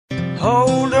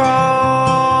Hold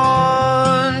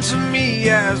on to me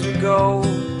as we go,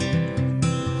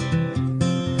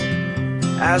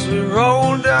 as we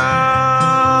roll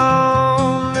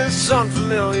down this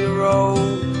unfamiliar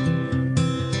road.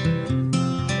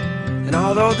 And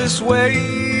although this wave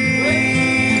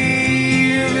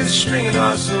is stringing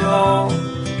us along,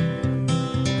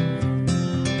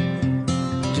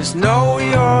 just know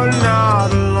you're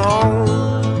not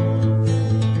alone,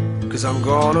 'cause I'm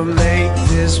gonna make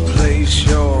this place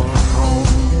your home.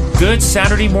 Good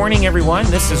Saturday morning, everyone.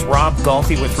 This is Rob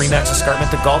Golfi with Remax Escarpment,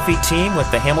 the Golfi team with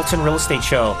the Hamilton Real Estate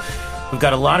Show. We've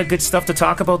got a lot of good stuff to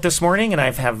talk about this morning, and I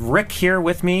have Rick here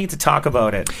with me to talk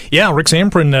about it. Yeah, Rick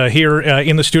Zamprin here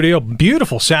in the studio.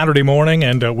 Beautiful Saturday morning,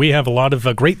 and we have a lot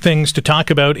of great things to talk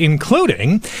about,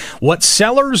 including what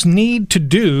sellers need to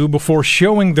do before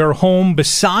showing their home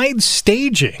besides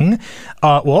staging.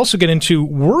 We'll also get into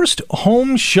worst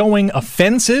home showing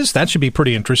offenses. That should be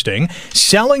pretty interesting.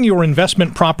 Selling your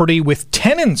investment property with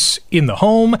tenants in the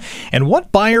home, and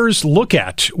what buyers look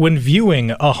at when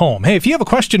viewing a home. Hey, if you have a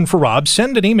question for Rob,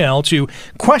 send an email to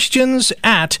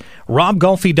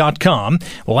questions@robgolfi.com.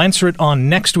 We'll answer it on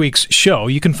next week's show.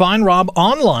 You can find Rob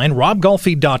online,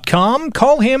 robgolfi.com.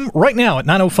 Call him right now at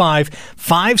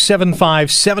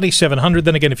 905-575-7700.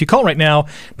 Then again, if you call right now,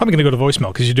 probably going to go to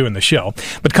voicemail because you're doing the show.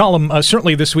 But call him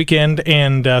certainly this weekend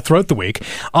and throughout the week.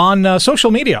 On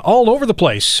social media, all over the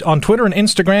place, on Twitter and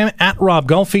Instagram, at Rob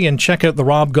Golfi, and check out the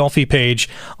Rob Golfi page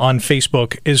on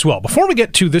Facebook as well. Before we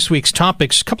get to this week's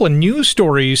topics, a couple of news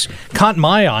stories caught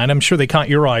my eye, and I'm sure they caught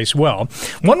your eye as well.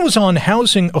 One was on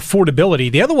housing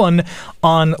affordability, the other one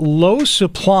on low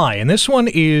supply, and this one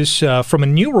is from a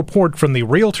new report from the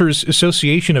Realtors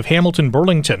Association of Hamilton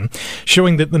Burlington,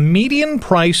 showing that the median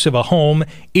price of a home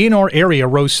in our area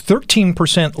rose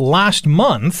 13% last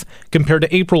month compared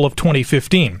to April of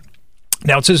 2015.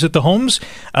 Now, it says that the homes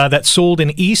that sold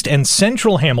in East and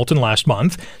Central Hamilton last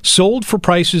month sold for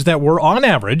prices that were, on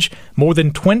average, more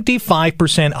than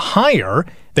 25% higher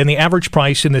than the average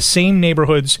price in the same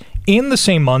neighborhoods in the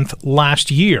same month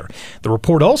last year. The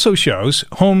report also shows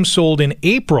homes sold in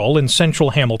April in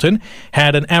Central Hamilton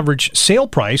had an average sale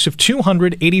price of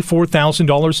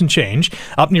 $284,000 and change,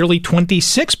 up nearly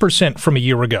 26% from a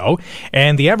year ago.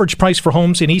 And the average price for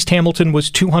homes in East Hamilton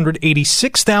was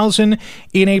 $286,000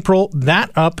 in April, that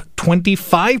up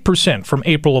 25% from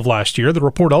April of last year. The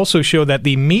report also showed that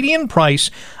the median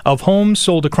price of homes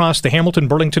sold across the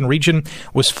Hamilton-Burlington region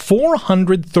was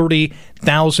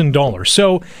 $430,000.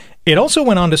 So it also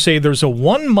went on to say there's a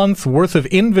 1 month worth of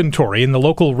inventory in the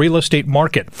local real estate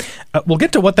market. We'll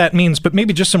get to what that means, but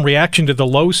maybe just some reaction to the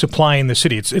low supply in the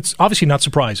city. It's obviously not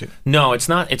surprising. No, it's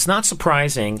not. It's not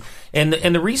surprising, and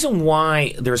the reason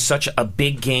why there's such a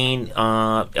big gain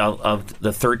of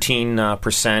the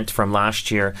 13% from last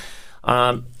year.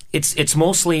 It's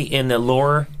mostly in the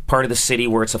lower part of the city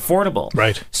where it's affordable.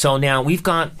 Right. So now we've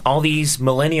got all these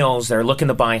millennials that are looking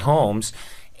to buy homes,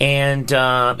 and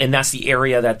that's the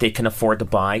area that they can afford to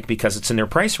buy because it's in their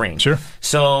price range. Sure.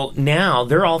 So now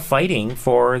they're all fighting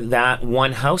for that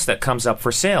one house that comes up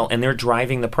for sale, and they're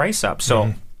driving the price up.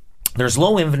 So there's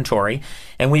low inventory,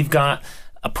 and we've got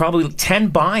probably 10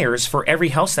 buyers for every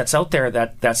house that's out there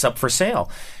that's up for sale.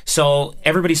 So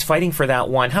everybody's fighting for that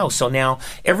one house. So now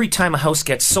every time a house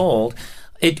gets sold,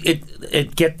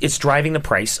 it's driving the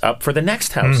price up for the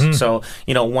next house. Mm-hmm. So,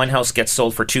 one house gets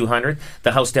sold for $200,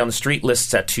 the house down the street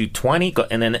lists at $220,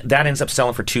 and then that ends up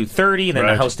selling for $230, and then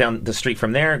the house down the street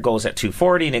from there goes at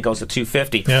 $240, and it goes to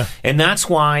 $250. Yeah. And that's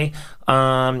why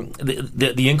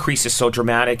the increase is so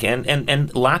dramatic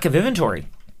and lack of inventory.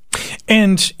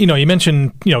 And, you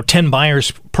mentioned, 10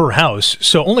 buyers per house.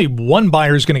 So only one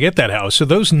buyer is going to get that house. So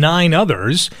those 9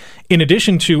 others, in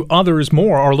addition to others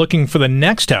more, are looking for the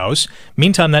next house.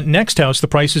 Meantime, that next house, the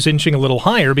price is inching a little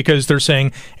higher because they're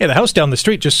saying, hey, the house down the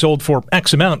street just sold for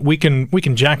X amount. We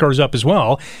can jack ours up as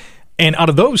well. And out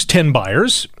of those 10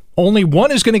 buyers, only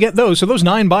one is going to get those. So those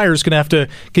 9 buyers are going to have to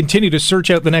continue to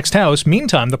search out the next house.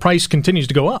 Meantime, the price continues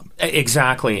to go up.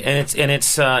 Exactly, and it's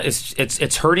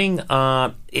hurting.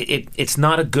 It's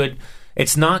not a good.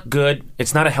 It's not good.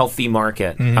 It's not a healthy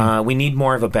market. Mm-hmm. We need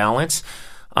more of a balance.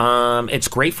 It's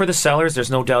great for the sellers.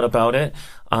 There's no doubt about it.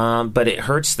 But it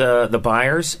hurts the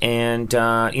buyers, and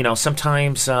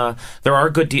sometimes there are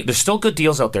there's still good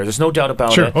deals out there. There's no doubt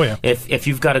about it. Oh, yeah. If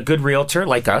you've got a good realtor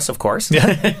like us, of course,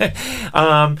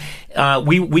 yeah.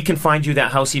 We can find you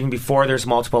that house even before there's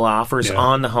multiple offers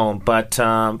on the home. But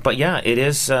yeah, it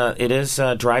is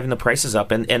driving the prices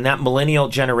up, and that millennial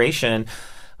generation,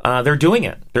 they're doing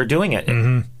it.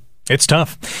 Mm-hmm. It's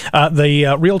tough. The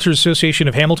Realtors Association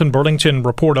of Hamilton Burlington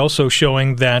report also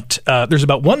showing that there's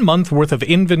about 1 month worth of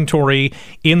inventory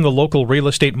in the local real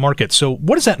estate market. So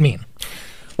what does that mean?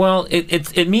 Well,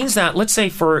 it means that, let's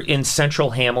say in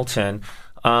central Hamilton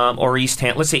or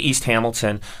let's say East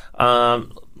Hamilton,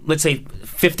 let's say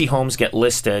 50 homes get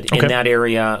listed in that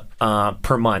area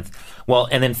per month. Well,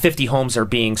 and then 50 homes are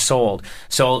being sold.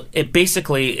 So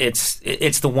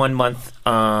it's the 1 month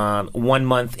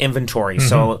inventory.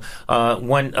 So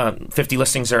 50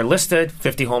 listings are listed,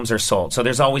 50 homes are sold. So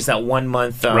there's always that 1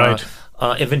 month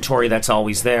inventory that's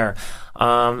always there.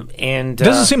 And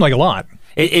doesn't seem like a lot.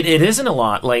 It isn't a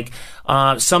lot. Like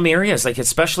some areas, like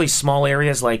especially small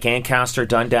areas like Ancaster,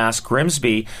 Dundas,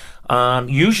 Grimsby.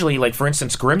 Usually, like for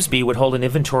instance, Grimsby would hold an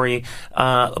inventory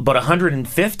about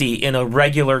 150 in a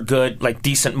regular, good, like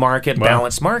decent market,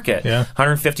 balanced market. Yeah.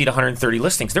 150 to 130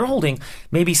 listings. They're holding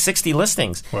maybe 60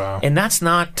 listings. Wow. And that's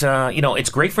not, it's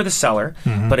great for the seller,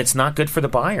 but it's not good for the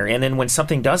buyer. And then when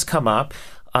something does come up,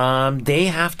 they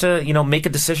have to, make a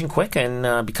decision quick,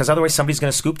 and because otherwise somebody's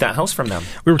going to scoop that house from them.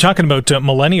 We were talking about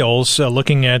millennials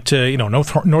looking at,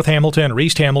 North Hamilton or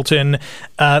East Hamilton.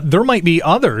 There might be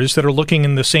others that are looking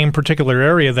in the same particular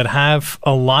area that have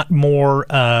a lot more,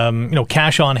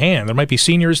 cash on hand. There might be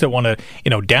seniors that want to,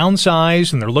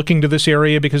 downsize, and they're looking to this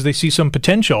area because they see some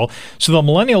potential. So the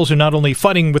millennials are not only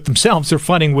fighting with themselves, they're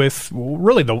fighting with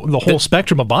really the whole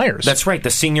spectrum of buyers. That's right. The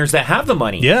seniors that have the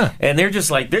money. Yeah. And they're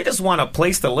just like, they just want a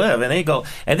place to live, and they go,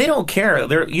 and they don't care.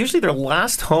 They're usually their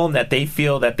last home that they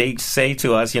feel that they say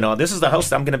to us, this is the house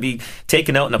that I'm going to be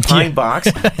taking out in a pine box.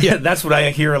 Yeah. That's what I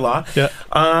hear a lot. Yeah.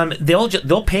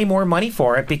 They'll pay more money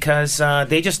for it because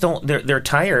they just don't. They're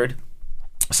tired.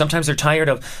 Sometimes they're tired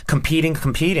of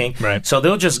competing. Right. So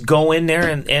they'll just go in there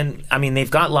and I mean,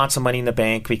 they've got lots of money in the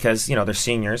bank because, they're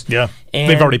seniors. Yeah. And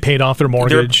they've already paid off their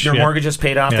mortgage. Their mortgage is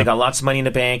paid off. Yeah. They got lots of money in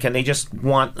the bank, and they just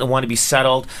want to be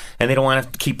settled, and they don't want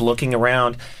to keep looking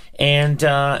around. And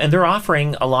they're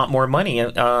offering a lot more money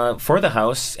for the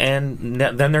house, and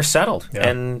then they're settled. Yeah.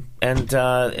 And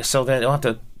so they don't have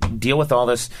to deal with all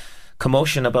this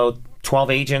commotion about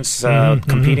 12 agents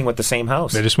competing with the same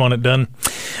house. They just want it done.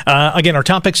 Again, our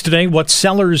topics today, what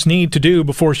sellers need to do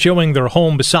before showing their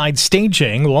home besides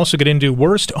staging. We'll also get into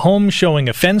worst home showing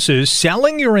offenses,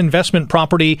 selling your investment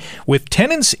property with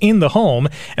tenants in the home,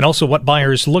 and also what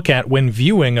buyers look at when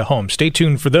viewing a home. Stay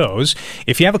tuned for those.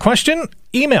 If you have a question,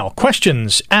 email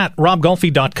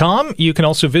questions@robgolfi.com. You can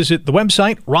also visit the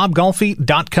website,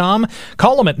 robgolfi.com.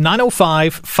 Call them at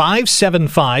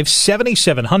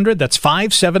 905-575-7700. That's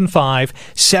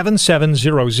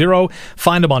 575-7700.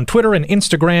 Find them on Twitter and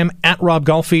Instagram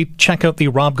 @RobGolfi. Check out the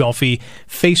Rob Golfi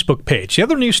Facebook page. The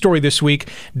other news story this week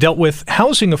dealt with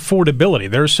housing affordability.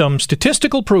 There's some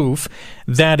statistical proof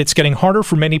that it's getting harder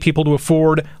for many people to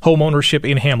afford home ownership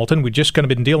in Hamilton. We've just kind of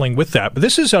been dealing with that. But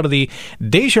this is out of the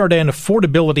Desjardins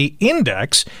Affordability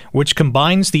Index, which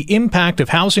combines the impact of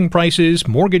housing prices,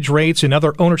 mortgage rates, and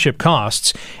other ownership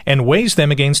costs, and weighs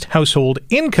them against household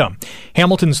income.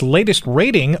 Hamilton's latest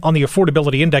rating on the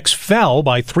Affordability Index fell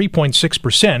by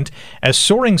 3.6% as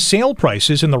soaring sale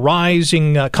prices and the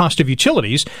rising cost of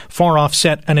utilities far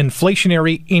offset an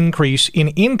inflationary increase in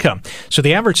income. So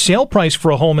the average sale price for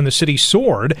a home in the city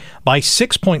soared by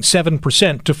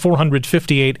 6.7% to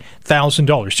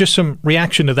 $458,000. Just some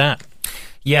reaction to that.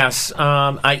 Yes,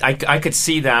 I could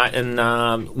see that, and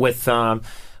with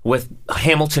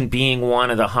Hamilton being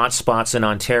one of the hot spots in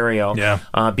Ontario,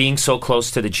 being so close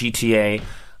to the GTA,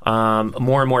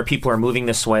 more and more people are moving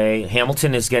this way.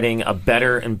 Hamilton is getting a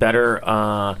better and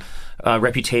better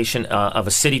reputation of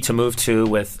a city to move to,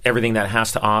 with everything that it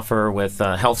has to offer, with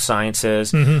health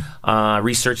sciences,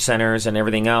 research centers, and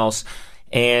everything else.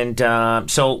 And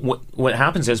so what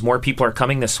happens is more people are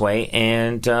coming this way,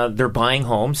 and they're buying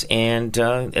homes, and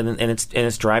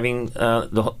it's driving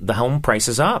the home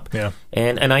prices up. Yeah.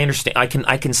 And I understand.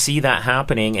 I can see that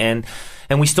happening, and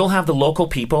we still have the local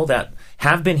people that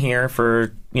have been here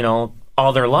for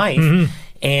all their life,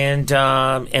 and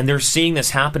they're seeing this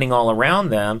happening all around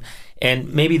them,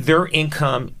 and maybe their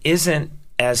income isn't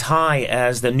as high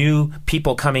as the new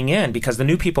people coming in, because the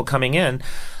new people coming in,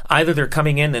 either they're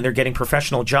coming in and they're getting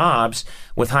professional jobs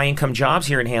with high income jobs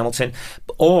here in Hamilton,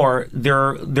 or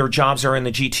their jobs are in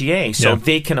the GTA, so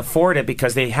they can afford it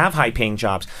because they have high paying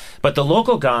jobs. But the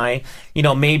local guy,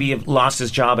 maybe lost his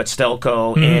job at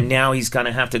Stelco, and now he's going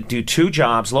to have to do 2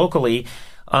 jobs locally,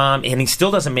 and he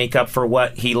still doesn't make up for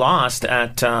what he lost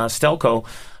at Stelco.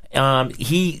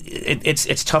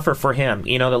 it's tougher for him.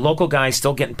 You know, the local guy's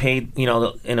still getting paid,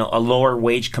 a lower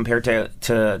wage compared to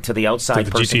the outside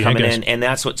the person GTA coming guys. in, and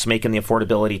that's what's making the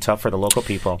affordability tough for the local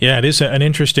people. Yeah, it is an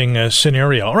interesting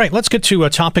scenario. All right, let's get to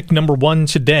topic number one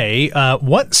today.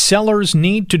 What sellers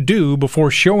need to do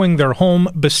before showing their home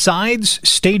besides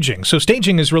staging. So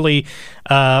staging is really,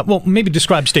 maybe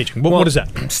describe staging. What is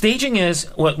that? Staging is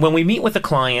when we meet with a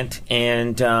client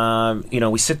and,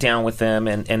 we sit down with them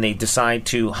and they decide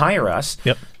to hire us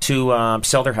to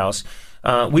sell their house.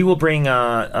 We will bring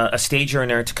a stager in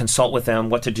there to consult with them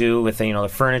what to do with the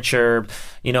furniture,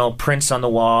 prints on the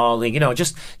wall,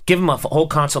 just give them a whole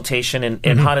consultation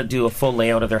and how to do a full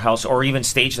layout of their house or even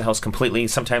stage the house completely.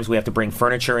 Sometimes we have to bring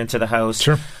furniture into the house,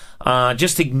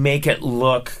 just to make it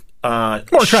look more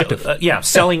attractive.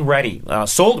 Selling ready,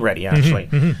 sold ready actually.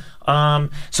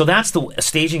 So that's the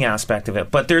staging aspect of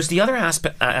it. But there's the other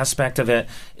aspect of it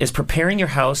is preparing your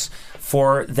house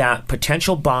for that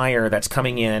potential buyer that's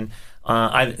coming in.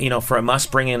 From us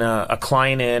bringing a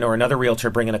client in or another realtor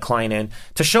bringing a client in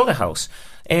to show the house.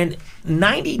 And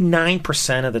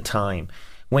 99% of the time,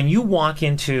 when you walk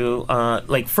into,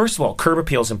 first of all, curb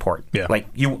appeal is important. Yeah.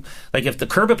 If the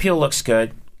curb appeal looks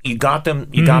good, you got them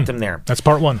there. That's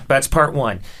part one. That's part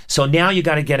one. So now you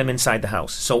got to get them inside the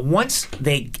house. So once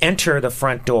they enter the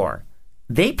front door,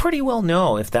 they pretty well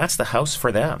know if that's the house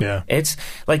for them. Yeah. It's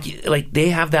like they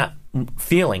have that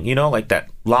feeling, like that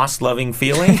lost loving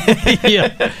feeling.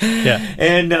 Yeah.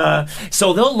 And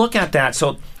so they'll look at that.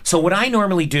 So what I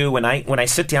normally do when I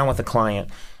sit down with a client,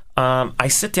 I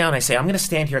sit down, I say, I'm going to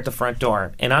stand here at the front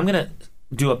door and I'm going to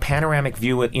do a panoramic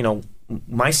view with,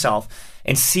 myself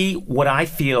and see what I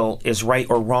feel is right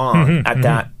or wrong at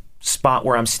that spot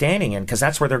where I'm standing in, because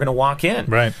that's where they're going to walk in.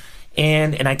 Right.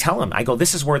 And I tell them, I go,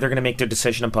 this is where they're going to make their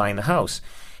decision of buying the house.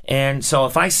 And so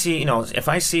if I see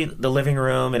the living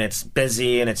room and it's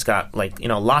busy and it's got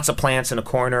lots of plants in a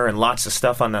corner and lots of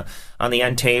stuff on the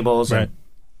end tables, right,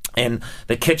 and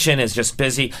the kitchen is just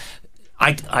busy,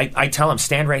 I tell them,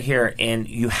 stand right here and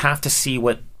you have to see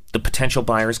what the potential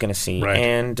buyer is going to see. Right.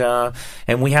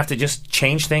 And we have to just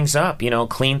change things up,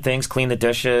 clean the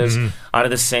dishes out of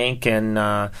the sink, and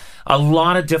a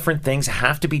lot of different things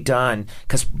have to be done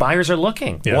because buyers are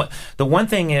looking. Yeah. The one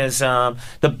thing is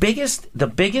the biggest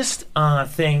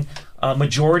thing,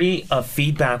 majority of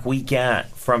feedback we get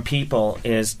from people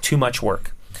is too much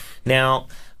work. Now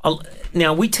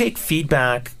we take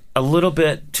feedback a little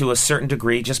bit to a certain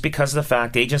degree just because of the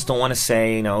fact agents don't want to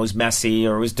say, it was messy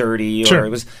or it was dirty,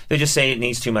 sure, or they just say it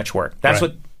needs too much work. That's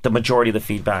right, what the majority of the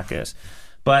feedback is.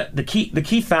 But the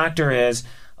key factor is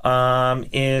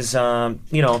the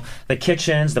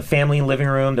kitchens, the family living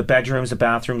room, the bedrooms, the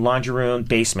bathroom, laundry room,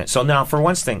 basement. So now for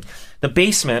one thing, the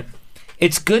basement,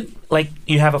 it's good,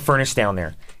 you have a furnace down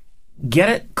there. Get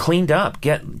it cleaned up.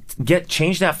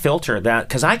 Change that filter.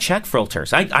 Because I check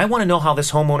filters. I want to know how this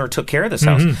homeowner took care of this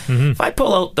house. If I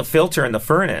pull out the filter in the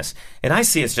furnace and I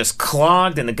see it's just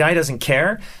clogged and the guy doesn't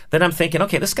care, then I'm thinking,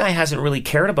 okay, this guy hasn't really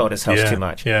cared about his house too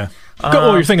much. Yeah.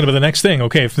 You're thinking about the next thing.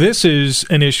 Okay, if this is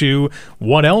an issue,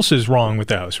 what else is wrong with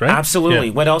the house, right? Absolutely.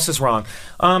 Yeah. What else is wrong?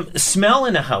 Smell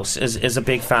in a house is a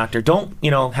big factor. Don't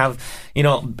have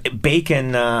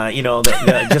bacon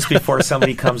just before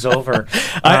somebody comes over.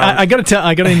 I got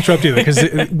to interrupt you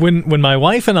because when my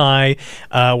wife and I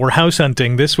were house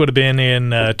hunting, this would have been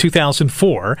in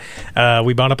 2004.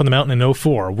 We bought up on the mountain in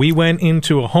 2004. We went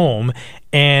into a home,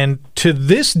 and to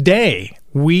this day,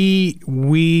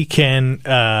 we can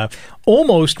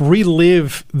almost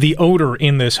relive the odor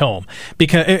in this home,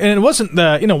 because it wasn't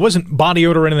it wasn't body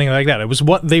odor or anything like that. It was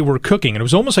what they were cooking, and it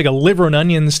was almost like a liver and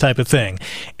onions type of thing.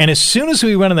 And as soon as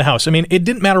we went in the house, it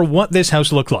didn't matter what this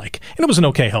house looked like, and it was an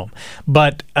okay home.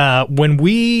 But when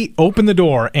we opened the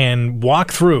door and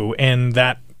walked through, and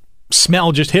that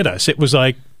smell just hit us, it was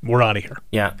like, we're out of here.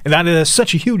 Yeah. And that is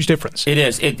such a huge difference. It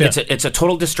is. It's a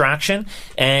total distraction,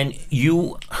 and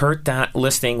you hurt that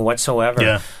listing whatsoever.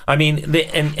 Yeah.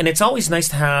 And it's always nice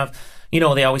to have,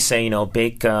 they always say,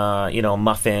 bake,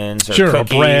 muffins or sure,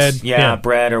 cookies. Or bread. Yeah,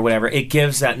 bread or whatever. It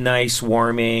gives that nice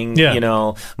warming,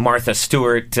 Martha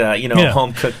Stewart,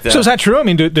 home cooked. So is that true?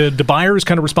 Do buyers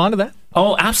kind of respond to that?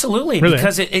 Oh, absolutely. Really?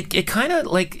 Because it kind of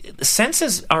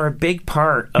senses are a big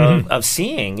part of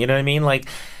seeing, you know what I mean?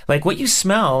 like what you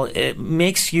smell, it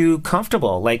makes you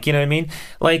comfortable. Like, you know what I mean?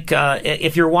 Like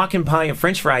if you're walking by a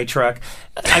French fry truck,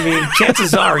 I mean,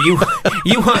 chances are you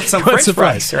want some French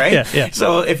fries, right? Yeah, yeah.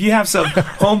 So if you have some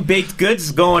home baked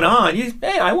goods going on,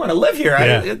 hey, I want to live here.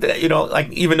 Yeah.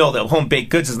 Like even though the home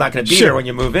baked goods is not going to be Sure. there when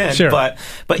you move in, Sure. but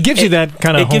it gives you that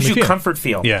kind of it gives you feel. comfort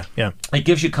feel. Yeah, yeah. It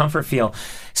gives you comfort feel.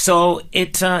 So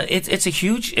it's a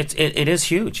huge. It is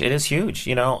huge. It is huge.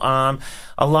 You know,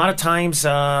 a lot of times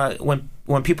when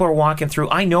people are walking through,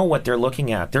 I know what they're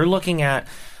looking at. They're looking at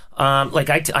like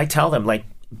I tell them, like,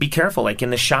 be careful, like in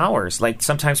the showers. Like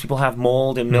sometimes people have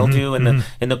mold and mildew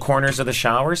in the corners of the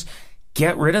showers.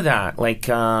 Get rid of that. Like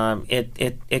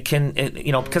it can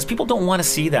you know, because people don't want to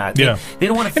see that. They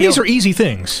don't want to feel. And these are easy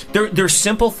things. They're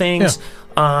simple things.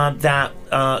 That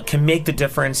can make the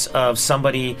difference of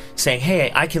somebody saying, hey,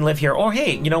 I can live here, or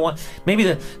hey, you know what, maybe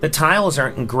the tiles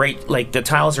aren't in great, like the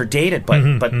tiles are dated,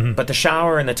 but the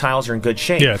shower and the tiles are in good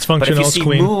shape. Yeah, it's functional, but if it's you see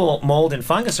clean. mold and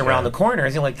fungus around the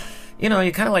corners, you're like, you know,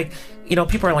 you kind of like, you know,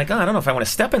 people are like, oh, I don't know if I want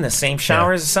to step in the same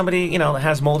shower as somebody, you know, that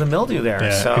has mold and mildew there.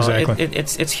 Yeah, so exactly.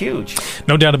 It's huge.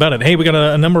 No doubt about it. Hey, we got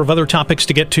a number of other topics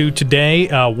to get to today.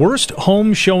 Worst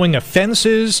home showing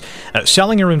offenses,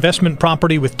 selling or investment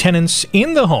property with tenants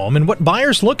in the home, and what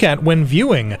buyers look at when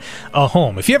viewing a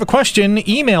home. If you have a question,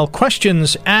 email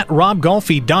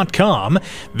questions@robgolfi.com.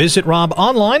 Visit Rob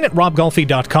online at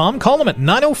robgolfi.com. Call him at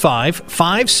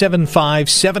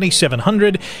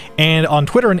 905-575-7700, and on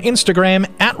Twitter and Instagram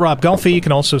at Rob Golfi. You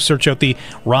can also search out the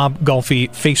Rob Golfi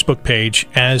Facebook page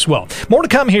as well. More to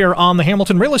come here on the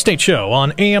Hamilton Real Estate Show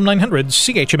on AM 900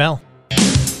 CHML.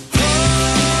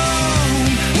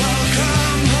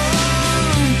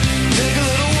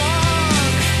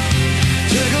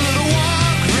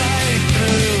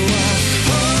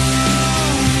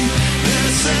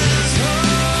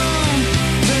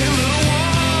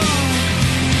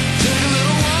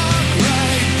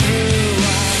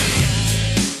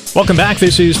 Welcome back.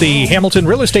 This is the Hamilton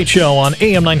Real Estate Show on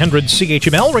AM 900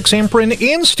 CHML. Rick Samprin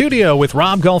in studio with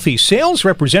Rob Golfi, sales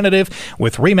representative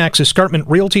with Remax Escarpment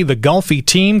Realty, the Golfi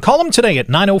team. Call them today at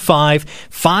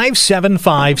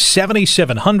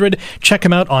 905-575-7700. Check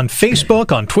him out on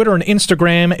Facebook, on Twitter, and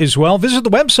Instagram as well. Visit the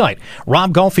website,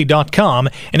 robgolfi.com.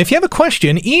 And if you have a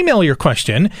question, email your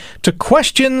question to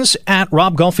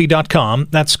questions@robgolfi.com.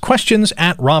 That's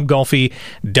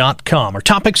questions@robgolfi.com. Our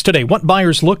topics today: what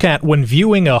buyers look at when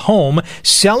viewing a home,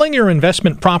 selling your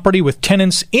investment property with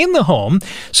tenants in the home,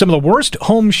 some of the worst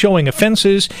home showing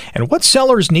offenses, and what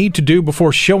sellers need to do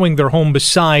before showing their home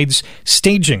besides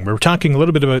staging. We were talking a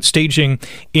little bit about staging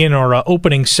in our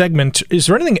opening segment. Is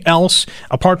there anything else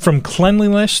apart from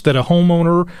cleanliness that a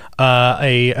homeowner,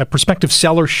 a prospective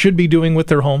seller should be doing with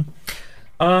their home?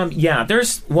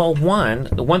 There's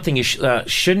one thing you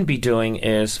shouldn't be doing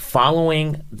is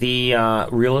following the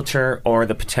realtor or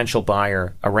the potential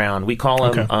buyer around. We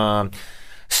call them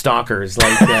stalkers.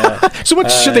 Like so,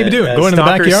 what should they be doing? Going in the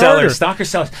backyard? Stalker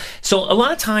sellers. So a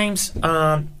lot of times,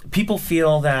 people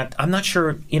feel that, I'm not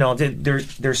sure. You know,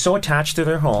 they're so attached to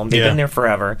their home. They've been there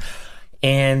forever,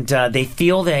 and they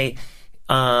feel they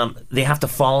have to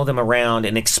follow them around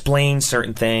and explain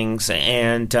certain things,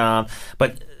 and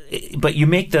but you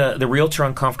make the realtor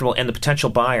uncomfortable and the potential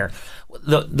buyer.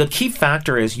 The key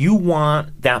factor is you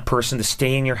want that person to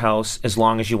stay in your house as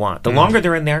long as you want. The longer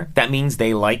they're in there, that means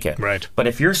they like it. Right. But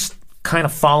if you're kind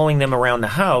of following them around the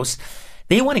house,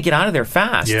 they want to get out of there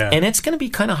fast. Yeah. And it's going to be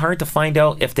kind of hard to find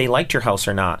out if they liked your house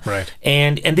or not. Right.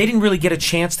 And they didn't really get a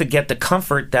chance to get the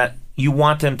comfort that you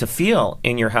want them to feel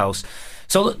in your house.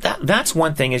 So that's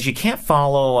one thing, is you can't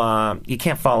follow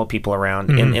people around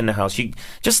in the house. You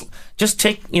just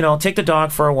take the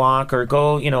dog for a walk, or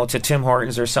go to Tim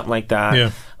Hortons or something like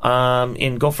that,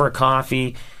 and go for a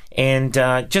coffee, and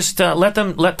just let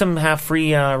them have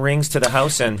free rings to the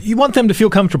house. And you want them to feel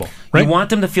comfortable, right? You want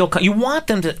them to feel. You want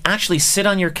them to actually sit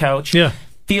on your couch. Yeah.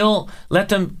 Let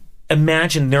them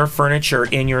imagine their furniture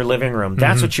in your living room.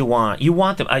 That's what you want. You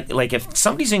want them, like if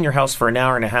somebody's in your house for an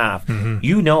hour and a half,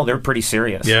 you know they're pretty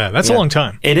serious. Yeah, that's a long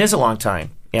time. It is a long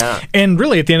time. Yeah. And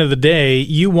really, at the end of the day,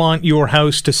 you want your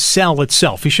house to sell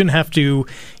itself. You shouldn't have to,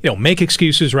 make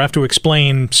excuses or have to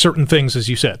explain certain things, as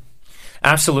you said.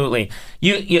 Absolutely.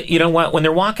 You know what? When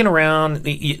they're walking around,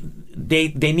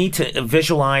 they need to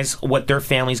visualize what their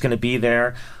family's going to be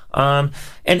there. And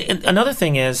another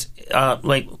thing is,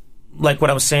 like what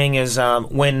I was saying is,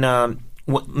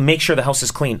 make sure the house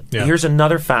is clean. Yeah. Here's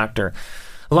another factor.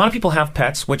 A lot of people have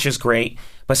pets, which is great,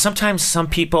 but sometimes some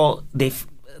people,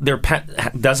 their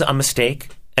pet does a mistake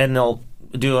and they'll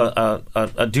do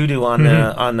a doo-doo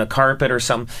on the carpet or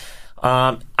something.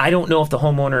 I don't know if the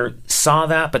homeowner saw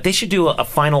that, but they should do a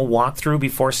final walkthrough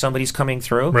before somebody's coming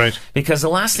through. Right. Because the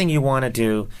last thing you want to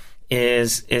do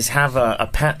is have a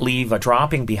pet leave a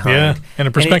dropping behind. Yeah, and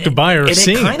a prospective buyer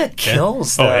seeing it. Kind of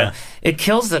kills it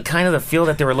kills the kind of the feel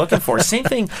that they were looking for. Same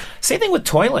thing with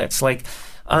toilets. Like,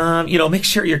 make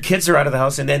sure your kids are out of the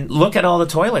house and then look at all the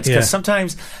toilets, because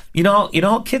sometimes, you know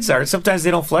how kids are. Sometimes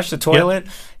they don't flush the toilet,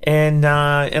 and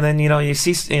then you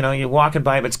see you're walking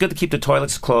by, but it's good to keep the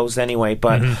toilets closed anyway.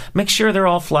 But make sure they're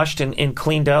all flushed and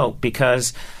cleaned out,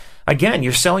 because again,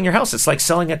 you're selling your house. It's like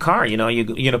selling a car. You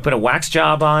put a wax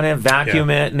job on it, vacuum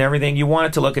it, and everything. You want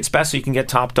it to look its best so you can get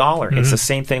top dollar. It's the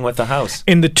same thing with the house.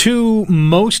 In the two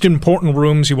most important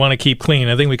rooms you want to keep clean,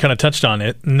 I think we kind of touched on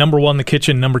it. Number 1, the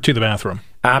kitchen. Number 2, the bathroom.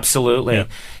 Absolutely.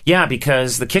 Yeah,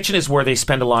 because the kitchen is where they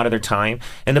spend a lot of their time.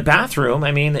 And the bathroom,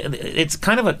 I mean, it's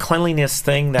kind of a cleanliness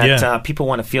thing that people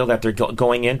want to feel that they're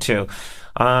going into.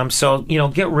 So,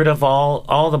 get rid of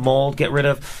all the mold, get rid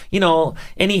of,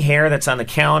 any hair that's on the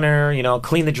counter,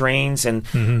 clean the drains, and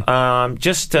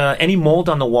just any mold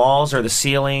on the walls or the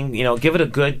ceiling, give it a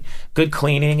good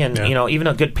cleaning, and, even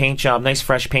a good paint job, nice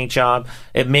fresh paint job.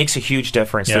 It makes a huge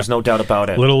difference. There's no doubt about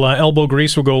it. Little elbow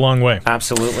grease will go a long way.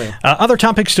 Absolutely. Other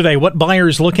topics today: what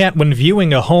buyers look at when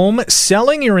viewing a home,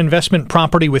 selling your investment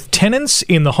property with tenants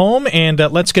in the home, and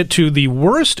let's get to the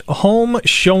worst home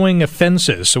showing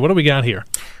offenses. So what do we got here?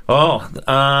 So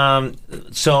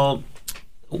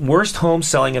worst home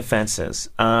selling offenses.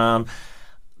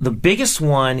 The biggest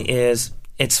one is,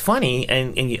 it's funny,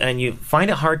 and you find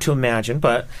it hard to imagine,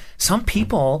 but some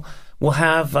people will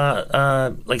have,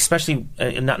 especially,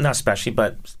 not especially,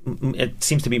 but it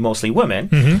seems to be mostly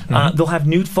women, they'll have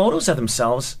nude photos of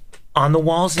themselves on the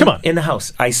walls in the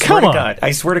house. I swear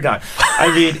to God.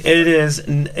 I mean, it is.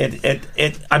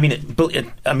 I mean,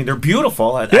 they're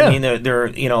beautiful. I mean,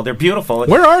 they're beautiful.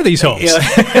 Where are these homes?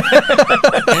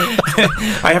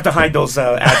 I have to hide those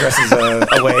addresses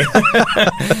away.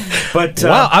 But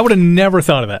wow, I would have never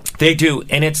thought of that. They do,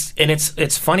 and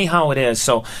it's funny how it is.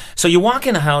 So you walk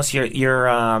in the house,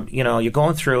 you're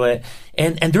going through it,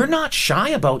 and they're not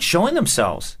shy about showing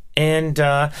themselves. And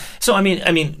so I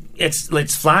mean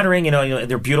it's flattering,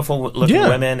 they're beautiful looking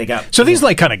women. They got these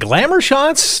like kind of glamour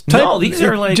shots type? No, these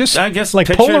are like, just, I guess, like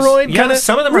pictures. Polaroid kind of.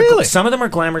 Some of them really? Some of them are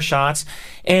glamour shots,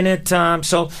 and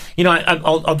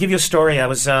I'll give you a story. I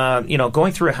was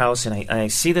going through a house, and I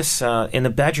see this in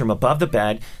the bedroom above the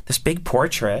bed, this big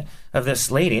portrait of this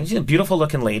lady, and she's a beautiful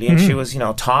looking lady, and she was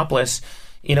topless,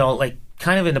 like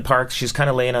kind of in the park. She's kind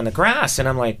of laying on the grass, and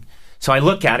I'm like. So I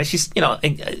look at it. She's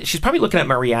probably looking at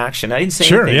my reaction. I didn't say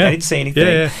anything. Yeah. I didn't say anything.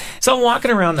 Yeah. So I'm walking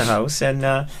around the house, and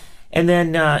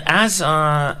then as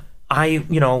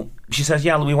she says,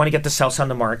 "Yeah, we want to get this house on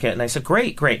the market." And I said,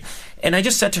 "Great." And I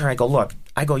just said to her, "Look,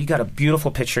 you got a beautiful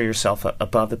picture of yourself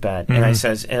above the bed." And I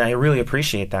says, and I really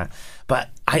appreciate that, but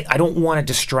I don't want to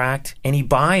distract any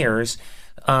buyers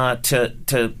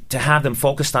to have them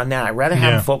focused on that. I'd rather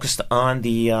have them focused on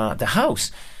the house.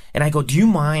 And I go, do you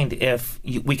mind if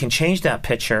we can change that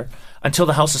picture until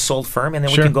the house is sold firm, and then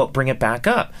we can go bring it back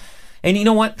up? And you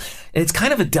know what? It's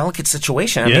kind of a delicate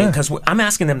situation. I mean, because I'm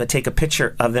asking them to take a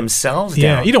picture of themselves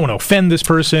down. You don't want to offend this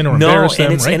person or embarrass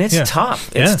them, right? And it's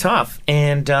tough. It's tough.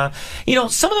 And,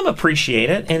 some of them appreciate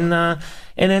it. And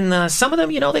then some of them,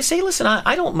 they say, listen,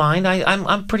 I don't mind.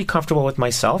 I'm pretty comfortable with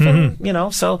myself.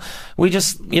 And, so we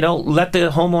just, let the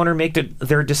homeowner make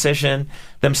their decision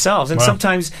themselves. And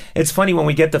sometimes it's funny when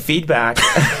we get the feedback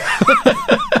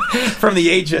from the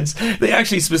agents. They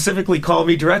actually specifically call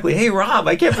me directly. Hey, Rob,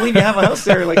 I can't believe you have a house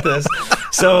there like this.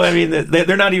 So, I mean,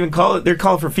 they're not even calling. They're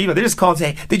calling for feedback. They just call and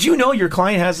say, did you know your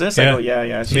client has this? I go,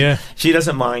 yeah. She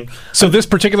doesn't mind. So this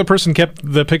particular person kept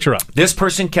the picture up? This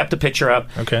person kept the picture up.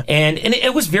 Okay. And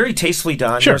it was very tastefully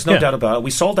done. There's no doubt about it. We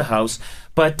sold the house.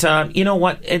 But you know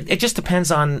what? It just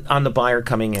depends on the buyer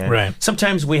coming in. Right.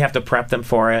 Sometimes we have to prep them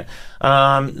for it.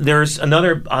 There's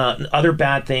other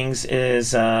bad things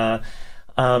is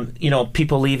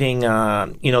people leaving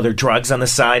their drugs on the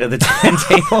side of the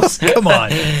tables. Come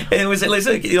on. It was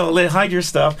hide your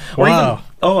stuff. Wow.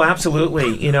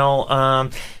 Absolutely.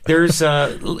 There's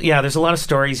a lot of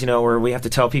stories where we have to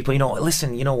tell people,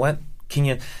 listen, you know what? Can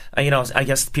you, I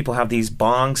guess people have these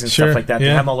bongs and stuff like that. They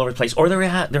have them all over the place, or they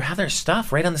have their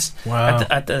stuff right on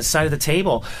at the side of the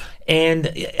table. And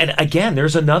again,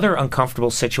 there's another uncomfortable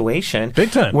situation,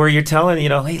 big time, where you're telling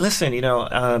hey, listen,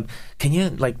 can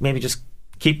you maybe just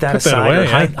keep that aside, away, or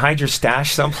hide your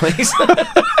stash someplace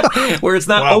where it's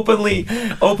not openly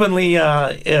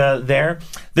there.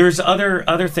 There's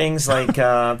other things like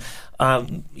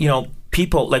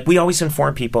people, like we always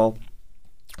inform people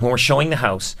when we're showing the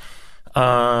house.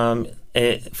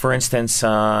 For instance,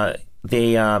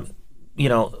 they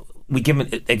we give them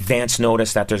advance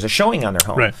notice that there's a showing on their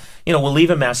home. Right. We'll leave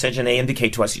a message, and they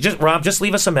indicate to us, just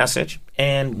leave us a message,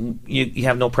 and you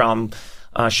have no problem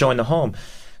showing the home.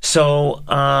 So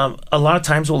a lot of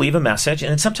times we'll leave a message,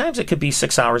 and sometimes it could be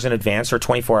 6 hours in advance or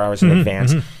 24 hours in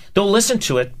advance. They'll listen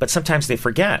to it, but sometimes they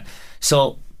forget.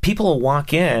 So people will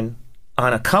walk in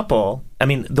on a couple. I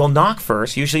mean, they'll knock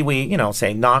first. Usually we,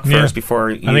 say knock first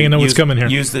before you I think I know what's coming here.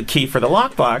 Use the key for the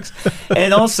lockbox.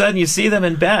 And all of a sudden you see them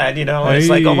in bed, it's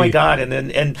like, oh my God. And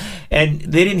then, and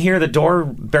they didn't hear the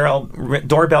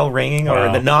doorbell ringing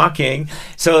or the knocking.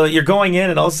 So you're going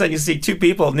in and all of a sudden you see two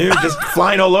people nude just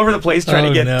flying all over the place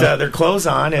trying to get their clothes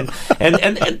on. And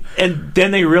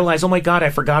then they realize, oh my God, I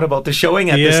forgot about the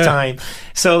showing at this time.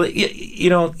 So,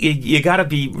 you got to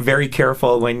be very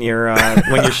careful when you're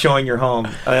showing your home.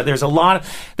 There's a lot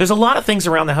of things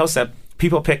around the house that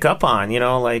people pick up on,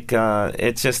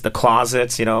 it's just the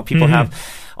closets, people have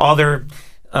all their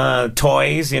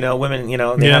toys, women,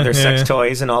 they have their sex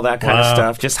toys and all that kind of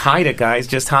stuff. Just hide it, guys.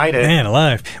 Just hide it. Man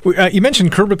alive. You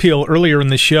mentioned curb appeal earlier in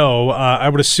the show. I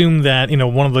would assume that,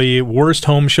 one of the worst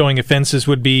home showing offenses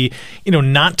would be,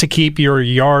 not to keep your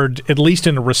yard at least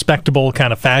in a respectable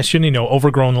kind of fashion,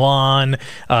 overgrown lawn,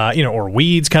 or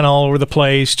weeds kind of all over the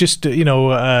place. Just, it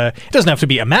doesn't have to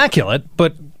be immaculate,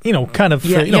 but cut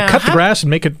the grass and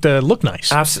make it look nice.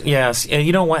 Absolutely, yes. And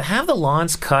you know what? Have the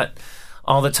lawns cut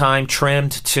all the time,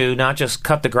 trimmed to not just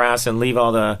cut the grass and leave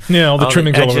all the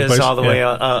trimmings edges all over the place. All the way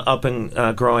up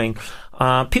and growing.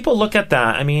 People look at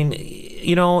that. I mean,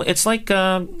 it's like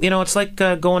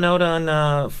going out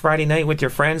on Friday night with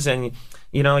your friends and.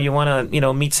 You want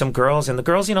to, meet some girls, and the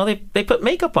girls, they put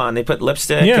makeup on, they put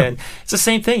lipstick, and it's the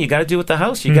same thing. You got to do with the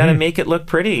house. You got to make it look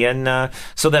pretty, and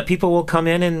so that people will come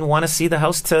in and want to see the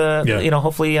house to,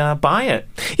 hopefully buy it.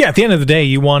 Yeah, at the end of the day,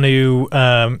 you want to,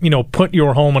 put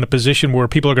your home in a position where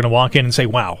people are going to walk in and say,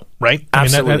 "Wow!" Right?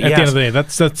 Absolutely. At the end of the day,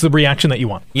 that's the reaction that you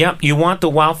want. Yep, you want the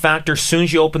wow factor as soon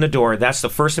as you open the door. That's the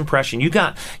first impression. You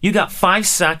got 5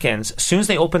 seconds as soon as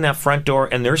they open that front door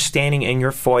and they're standing in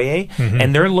your foyer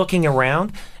and they're looking around.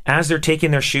 As they're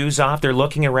taking their shoes off, they're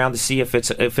looking around to see if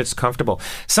it's comfortable.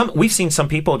 We've seen some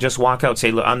people just walk out, say,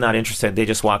 "Look, I'm not interested." They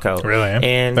just walk out. Really?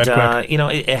 And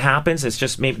it happens. It's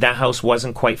just maybe that house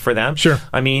wasn't quite for them. Sure.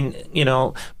 I mean,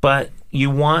 but you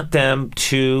want them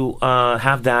to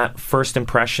have that first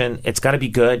impression. It's got to be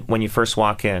good when you first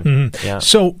walk in. Yeah.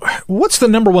 So what's the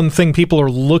number one thing people are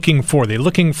looking for? They're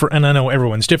looking for, and I know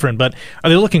everyone's different, but are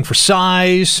they looking for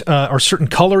size? Are certain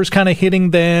colors kind of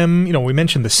hitting them? We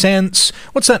mentioned the scents.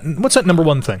 What's that number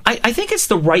one thing? I think it's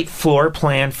the right floor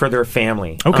plan for their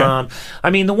family. Okay. I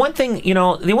mean, the one thing, they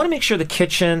want to make sure the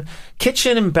kitchen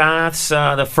and baths,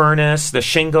 the furnace, the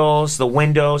shingles, the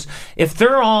windows, if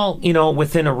they're all,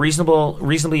 within a reasonably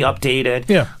updated.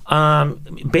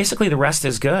 Basically, the rest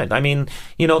is good. I mean,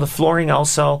 the flooring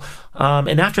also.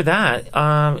 And after that,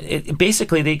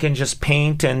 basically they can just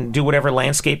paint and do whatever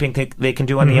landscaping they can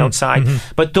do on the outside.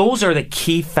 But those are the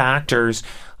key factors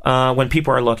when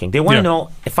people are looking. They want to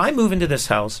know, if I move into this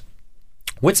house,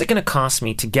 what's it going to cost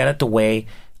me to get it the way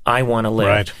I want to live?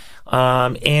 Right.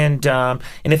 And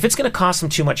if it's going to cost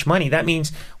them too much money, that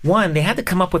means, one, they had to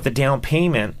come up with a down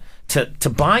payment to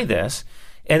buy this.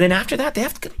 And then after that, they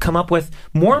have to come up with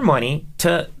more money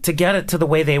to get it to the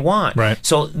way they want. Right.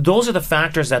 So those are the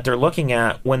factors that they're looking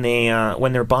at when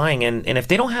they're buying. And if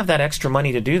they don't have that extra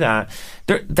money to do that,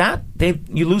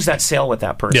 you lose that sale with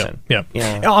that person. Yeah.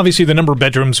 Obviously, the number of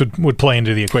bedrooms would play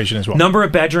into the equation as well. Number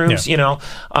of bedrooms,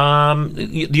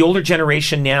 the older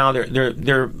generation now,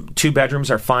 their 2 bedrooms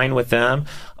are fine with them.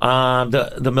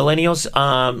 The millennials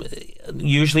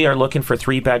usually are looking for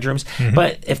 3 bedrooms.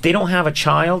 But if they don't have a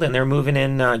child and they're moving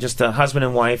in just a husband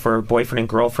and wife or boyfriend and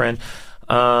girlfriend,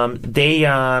 they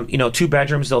 2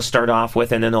 bedrooms they'll start off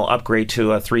with, and then they'll upgrade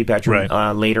to a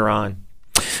 3-bedroom later on.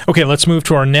 Okay, let's move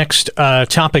to our next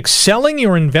topic: selling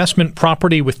your investment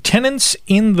property with tenants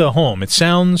in the home. It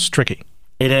sounds tricky.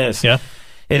 It is. Yeah.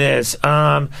 It is.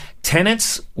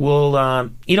 Tenants will,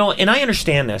 and I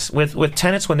understand this with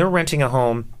tenants when they're renting a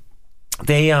home,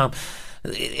 they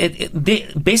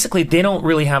basically they don't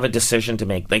really have a decision to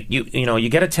make. Like you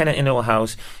get a tenant into a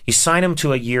house, you sign them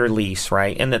to a year lease,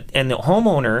 right? And the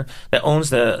homeowner that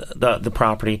owns the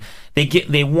property,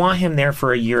 they want him there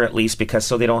for a year at least, because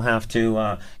so they don't have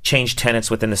to change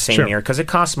tenants within the same year, because it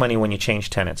costs money when you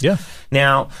change tenants. Yeah.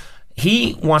 Now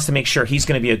he wants to make sure he's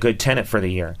going to be a good tenant for the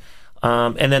year.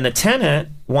 And then the tenant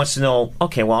wants to know,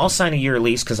 okay, well, I'll sign a year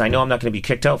lease because I know I'm not going to be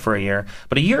kicked out for a year.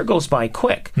 But a year goes by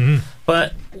quick.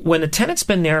 But when the tenant's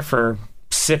been there for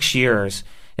 6 years,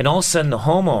 and all of a sudden the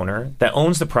homeowner that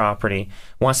owns the property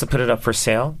wants to put it up for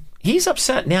sale, he's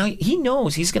upset. Now he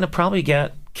knows he's going to probably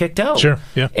get kicked out. Sure,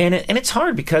 yeah. And it's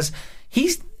hard because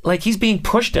he's being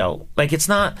pushed out. Like, it's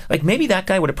not like maybe that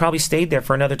guy would have probably stayed there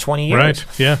for another 20 years. Right,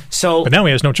 yeah. So, but now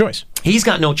he has no choice. He's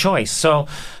got no choice. So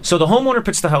the homeowner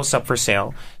puts the house up for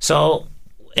sale. So,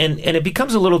 and it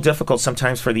becomes a little difficult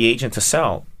sometimes for the agent to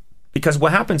sell, because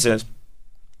what happens is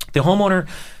the homeowner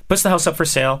puts the house up for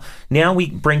sale. Now we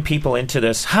bring people into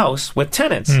this house with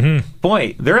tenants. Mm-hmm.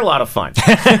 Boy, they're a lot of fun.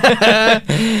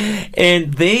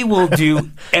 And they will do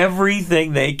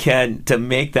everything they can to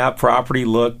make that property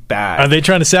look bad. Are they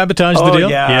trying to sabotage the deal?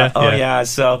 Yeah.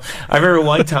 So I remember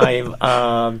one time,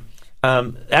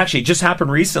 actually, it just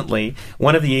happened recently.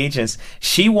 One of the agents,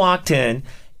 she walked in,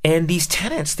 and these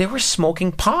tenants, they were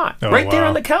smoking pot there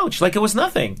on the couch, like it was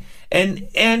nothing.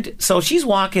 And so she's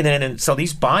walking in, and so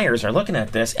these buyers are looking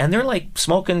at this, and they're like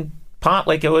smoking pot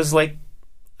like it was like,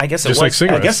 I guess it just was. Like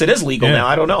cigarettes. I guess it is legal now.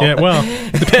 I don't know. Yeah, well,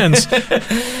 depends.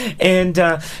 And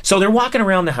so they're walking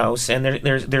around the house, and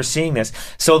they're seeing this.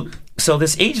 So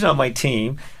this agent on my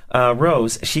team,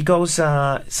 Rose, she goes.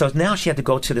 So now she had to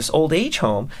go to this old age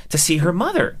home to see her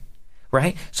mother.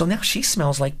 Right? So now she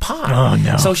smells like pot. Oh,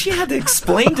 no. So she had to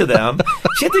explain to them.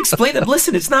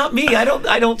 Listen, it's not me. I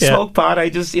don't smoke pot. I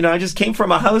just came from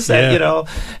a house that,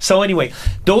 So anyway,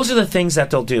 those are the things that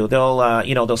they'll do.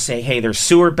 They'll say, hey, there's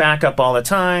sewer backup all the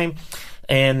time.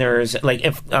 And there's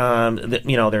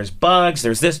there's bugs,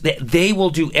 there's this. They will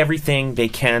do everything they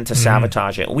can to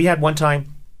sabotage it. We had one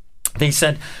time, they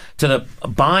said to the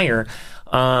buyer,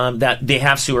 that they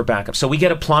have sewer backup. So we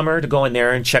get a plumber to go in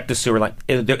there and check the sewer line.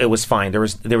 It was fine. There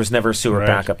was never a sewer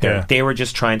backup there. Yeah. They were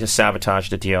just trying to sabotage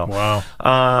the deal. Wow.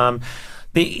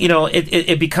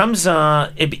 It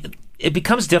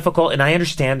becomes difficult, and I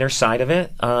understand their side of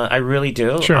it. I really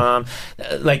do. Sure.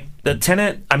 Like the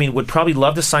tenant, would probably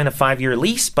love to sign a 5-year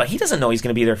lease, but he doesn't know he's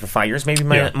going to be there for 5 years. Maybe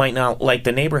might not like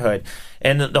the neighborhood.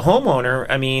 And the homeowner,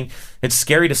 it's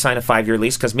scary to sign a 5-year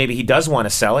lease because maybe he does want to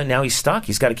sell it. Now he's stuck.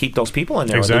 He's got to keep those people in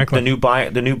there. Exactly.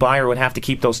 The new buyer would have to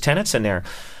keep those tenants in there.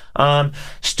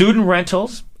 Student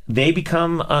rentals, they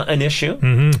become an issue.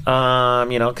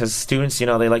 Mm-hmm. Because students, they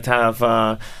like to have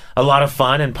a lot of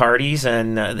fun and parties,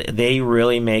 and they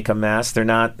really make a mess. They're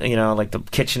not, like the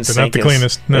kitchen sink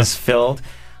is filled.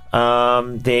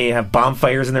 They have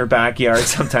bonfires in their backyard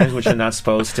sometimes, which they're not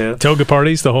supposed to. Toga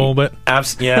parties, the whole bit.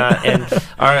 Yeah, and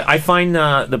I find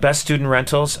the best student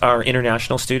rentals are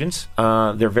international students.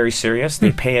 They're very serious.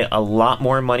 They pay a lot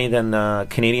more money than the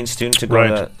Canadian student to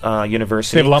go to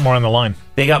university. They have a lot more on the line.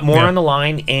 They got more on the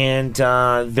line, and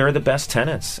they're the best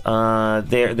tenants.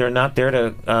 They're not there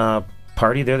to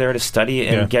party. They're there to study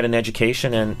and get an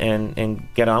education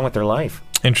and get on with their life.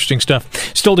 Interesting stuff.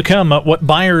 Still to come, what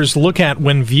buyers look at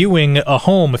when viewing a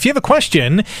home. If you have a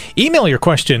question, email your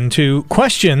question to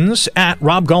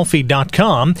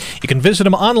questions@robgolfi.com. You can visit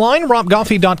them online,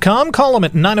 robgolfi.com. Call them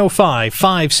at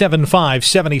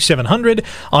 905-575-7700.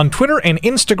 On Twitter and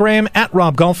Instagram,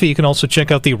 @RobGolfi. You can also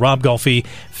check out the Rob Golfi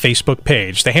Facebook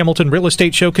page. The Hamilton Real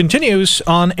Estate Show continues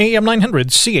on AM 900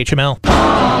 CHML.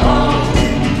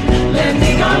 Let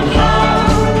me go home.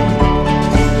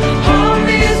 Home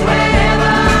is wherever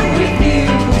I'm with you.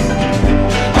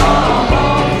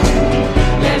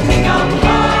 Let me go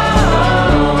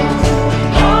home.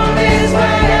 Home is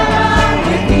wherever I'm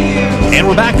with you. And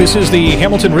we're back. This is the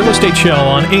Hamilton Real Estate Show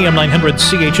on AM 900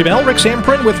 CHML. Rick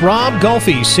Samprin with Rob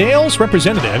Golfi, sales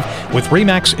representative with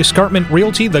Remax Escarpment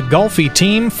Realty, the Golfi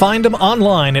team. Find them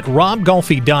online at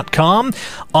robgolfi.com.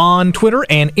 On Twitter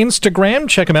and Instagram,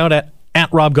 check them out at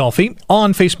Rob Golfi,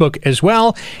 on Facebook as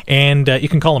well, and you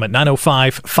can call them at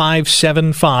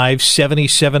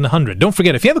 905-575-7700. Don't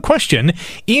forget, if you have a question,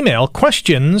 email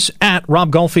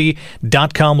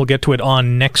questions@robgolfi.com. We'll get to it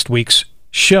on next week's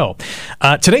show.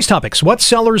 Today's topics: what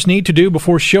sellers need to do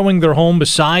before showing their home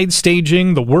besides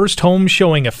staging the worst home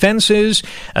showing offenses,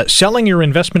 selling your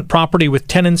investment property with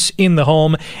tenants in the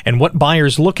home, and what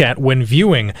buyers look at when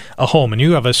viewing a home. And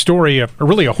you have a story,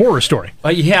 really a horror story.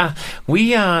 Yeah,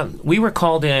 we were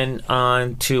called in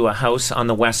to a house on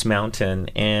the West Mountain,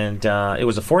 and it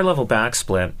was a 4-level back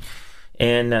split.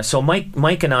 And so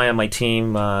Mike and I on my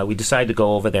team, we decided to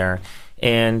go over there.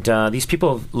 And these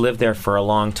people have lived there for a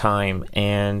long time,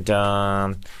 and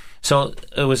so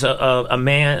it was a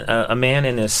man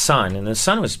and his son, and the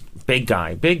son was big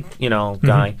guy,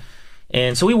 guy.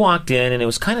 And so we walked in, and it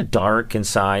was kind of dark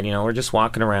inside. We're just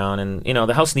walking around, and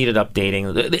the house needed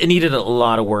updating. It needed a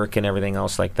lot of work and everything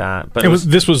else like that. But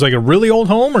this was like a really old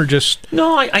home, or just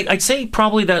no? I'd say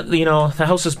probably that the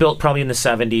house was built probably in the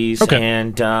 70s, okay.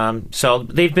 And so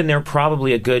they've been there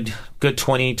probably a good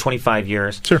 20, 25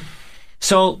 years. Sure.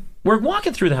 So we're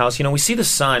walking through the house. We see the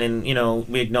son, and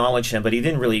we acknowledge him, but he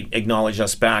didn't really acknowledge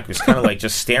us back. He was kind of like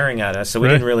just staring at us, so we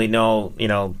didn't really know,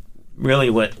 really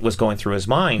what was going through his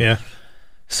mind. Yeah.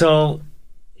 So,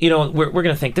 we're going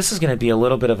to think this is going to be a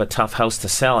little bit of a tough house to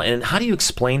sell. And how do you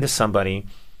explain to somebody,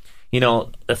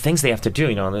 the things they have to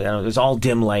do? There's all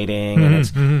dim lighting, and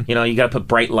it's, you got to put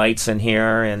bright lights in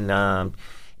here,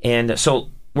 and so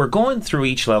we're going through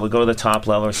each level. We go to the top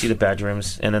level, we see the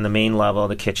bedrooms, and then the main level,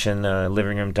 the kitchen,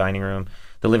 living room, dining room,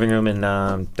 the living room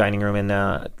and dining room and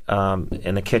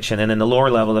the kitchen, and then the lower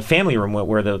level, the family room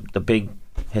where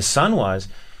his son was.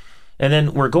 And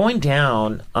then we're going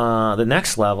down the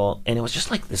next level, and it was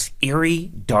just like this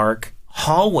eerie, dark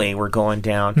hallway we're going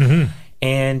down.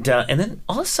 And then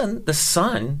all of a sudden, the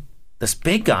son, this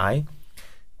big guy,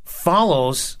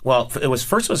 follows. Well, it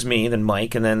was me, then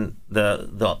Mike, and then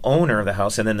the owner of the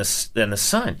house, and then the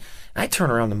son. I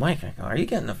turn around to Mike. I go, "Are you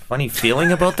getting a funny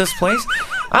feeling about this place?"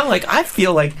 I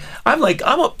feel like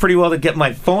I'm up pretty well to get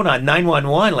my phone on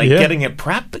 911, getting it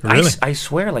prepped. Really? I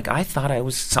swear, I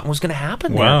thought something was going to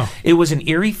happen Wow. there. It was an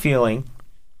eerie feeling,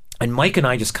 and Mike and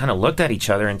I just kind of looked at each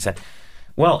other and said,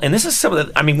 well, and this is some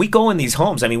of the. We go in these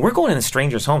homes. We're going in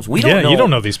strangers' homes. We don't know. You don't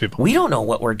know these people. We don't know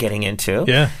what we're getting into.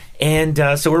 Yeah. And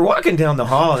so we're walking down the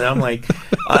hall, and I'm like,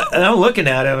 and I'm looking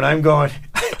at him, and I'm going.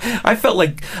 I felt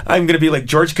like I'm going to be like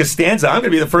George Costanza. I'm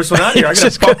going to be the first one out here. I'm going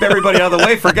to bump everybody out of the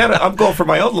way. Forget it. I'm going for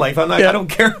my own life. I'm not. Yeah. I don't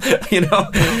care.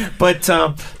 But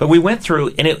we went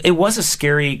through, and it was a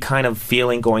scary kind of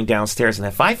feeling going downstairs. And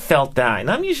if I felt that, and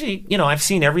I'm usually, I've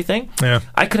seen everything. Yeah.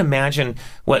 I could imagine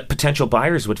what potential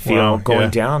buyers would feel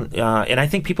going down. And I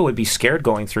think people would be scared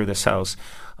going through this house.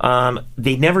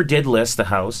 They never did list the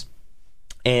house.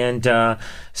 And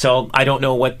so I don't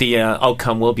know what the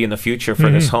outcome will be in the future for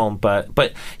this home,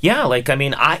 but yeah,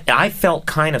 I felt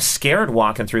kind of scared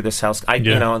walking through this house.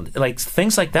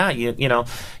 Things like that. You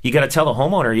got to tell the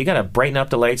homeowner, you got to brighten up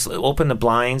the lights, open the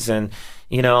blinds, and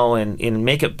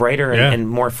make it brighter and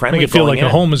more friendly. Make it feel like a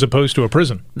home as opposed to a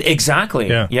prison. Exactly.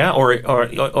 Yeah. Or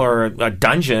a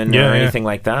dungeon or anything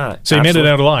like that. So you made it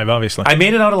out alive, obviously. I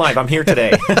made it out alive. I'm here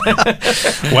today.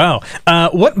 Wow.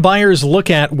 What buyers look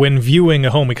at when viewing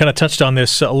a home? We kind of touched on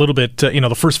this a little bit.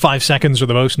 The first 5 seconds are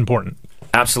the most important.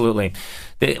 Absolutely.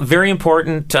 Very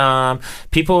important.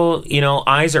 People,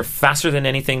 eyes are faster than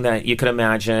anything that you could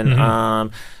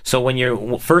imagine. So when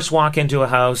you first walk into a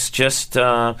house, just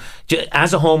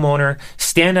as a homeowner,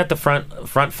 stand at the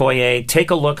front foyer,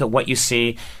 take a look at what you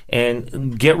see,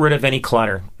 and get rid of any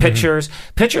clutter. Pictures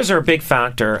are a big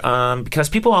factor because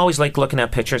people always like looking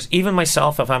at pictures. Even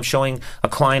myself, if I'm showing a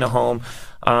client a home,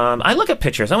 I look at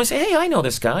pictures. I always say, "Hey, I know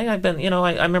this guy. I've been,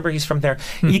 I remember he's from there."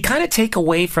 You kind of take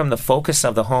away from the focus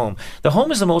of the home. The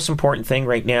home is the most important thing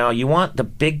right now. You want the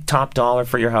big top dollar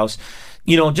for your house.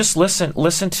 Just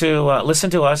listen to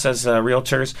us as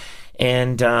realtors,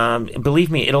 and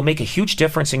believe me, it'll make a huge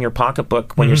difference in your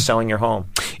pocketbook when you're selling your home.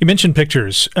 You mentioned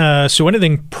pictures, so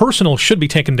anything personal should be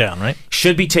taken down, right?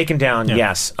 Should be taken down,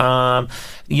 yes.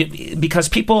 Because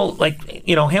people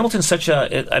Hamilton's such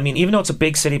a. Even though it's a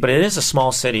big city, but it is a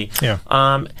small city. Yeah.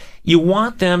 You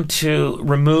want them to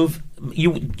remove.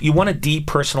 You want to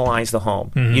depersonalize the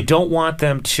home. You don't want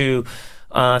them to.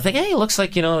 Think, hey, it looks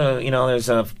like there's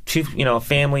a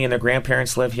family and their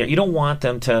grandparents live here. You don't want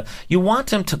them to. You want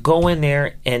them to go in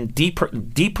there and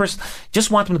just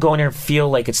want them to go in there and feel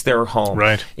like it's their home.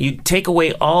 Right. You take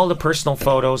away all the personal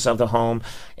photos of the home,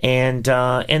 and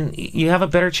you have a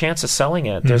better chance of selling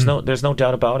it. There's no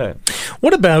doubt about it.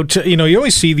 What about you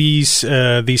always see these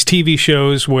TV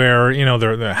shows where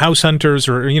they're the house hunters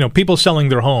or people selling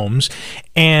their homes,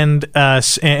 and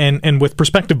with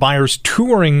prospective buyers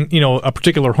touring a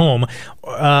particular home.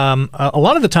 A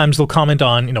lot of the times they'll comment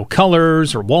on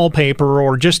colors or wallpaper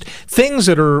or just things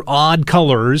that are odd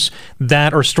colors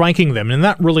that are striking them, and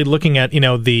not really looking at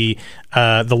the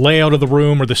layout of the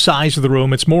room or the size of the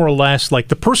room. It's more or less like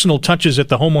the personal touches that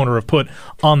the homeowner have put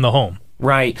on the home.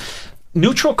 Right.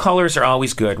 Neutral colors are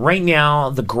always good. Right now,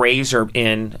 the grays are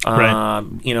in. Right.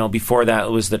 Before that,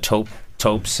 it was the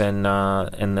taupes and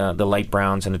the light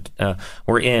browns and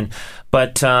were in.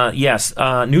 But yes,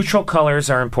 neutral colors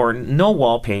are important. No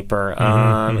wallpaper.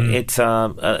 It's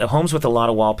homes with a lot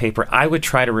of wallpaper. I would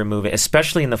try to remove it,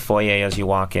 especially in the foyer as you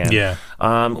walk in. Yeah.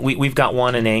 We've got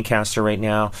one in Ancaster right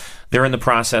now. They're in the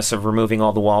process of removing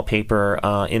all the wallpaper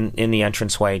in the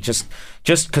entranceway, just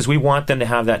because we want them to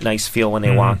have that nice feel when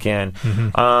they walk in.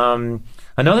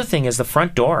 Another thing is the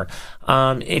front door.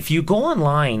 If you go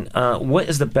online, what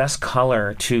is the best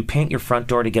color to paint your front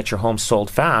door to get your home sold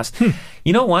fast?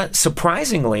 You know what?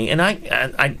 Surprisingly, and I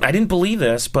didn't believe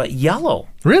this, but yellow.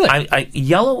 Really?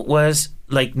 Yellow was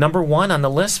like number one on the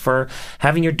list for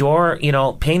having your door,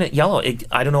 painted yellow.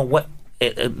 I don't know what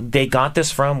they got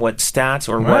this from, what stats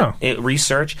or what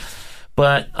research,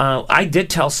 but I did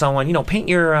tell someone, paint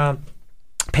your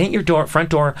front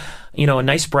door, a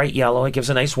nice bright yellow. It gives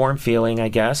a nice warm feeling, I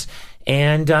guess.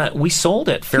 And we sold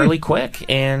it fairly quick,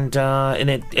 and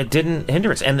it didn't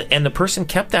hinder us. And the person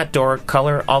kept that door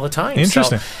color all the time.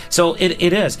 Interesting. So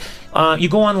it is. You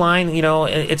go online,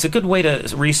 it's a good way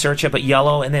to research it, but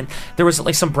yellow, and then there was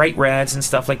like some bright reds and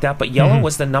stuff like that, but yellow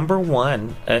was the number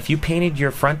one. If you painted your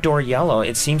front door yellow,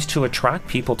 it seems to attract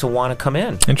people to want to come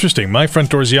in. Interesting. My front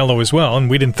door's yellow as well, and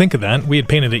we didn't think of that. We had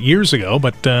painted it years ago,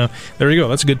 but there you go.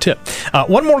 That's a good tip.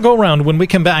 One more go-round when we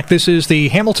come back. This is the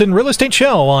Hamilton Real Estate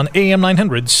Show on AM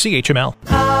 900 CHML.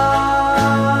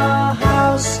 Our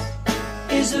house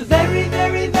is a very,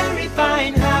 very, very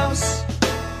fine house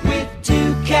with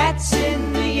 2 cats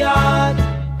in the yard.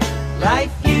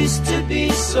 Life used to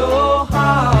be so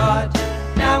hard.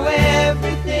 Now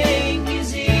everything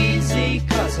is easy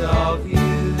 'cause of you.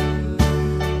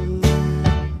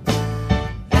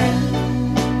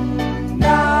 And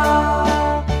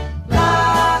now,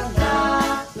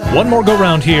 One more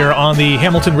go-round here on the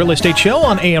Hamilton Real Estate Show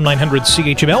on AM 900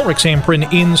 CHML. Rick Samprin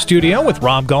in studio with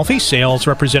Rob Golfi, sales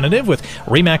representative with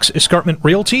Remax Escarpment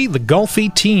Realty, the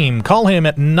Golfi team. Call him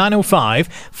at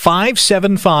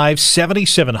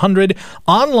 905-575-7700.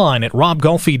 Online at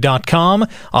robgolfi.com.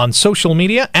 On social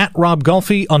media, at Rob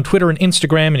Golfi on Twitter and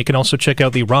Instagram. And you can also check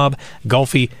out the Rob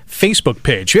Golfi Facebook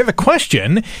page. If you have a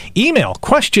question, email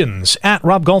questions at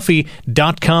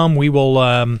robgolfi.com. We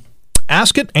will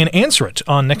ask it and answer it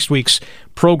on next week's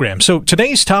program. So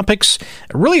today's topics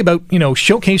are really about,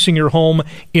 showcasing your home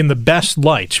in the best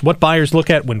light. What buyers look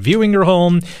at when viewing your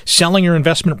home, selling your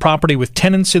investment property with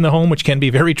tenants in the home, which can be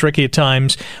very tricky at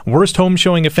times, worst home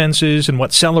showing offenses, and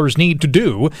what sellers need to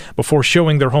do before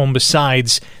showing their home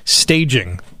besides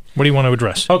staging. What do you want to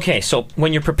address? Okay, so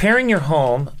when you're preparing your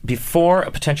home before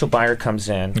a potential buyer comes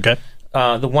in, Okay.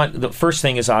 The first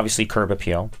thing is obviously curb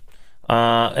appeal.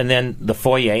 And then the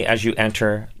foyer as you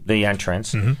enter the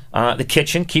entrance. The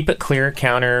kitchen, keep it clear,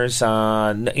 counters,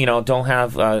 don't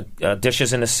have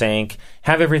dishes in the sink.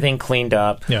 Have everything cleaned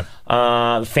up. Yeah.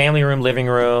 The family room, living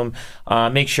room,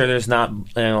 make sure there's not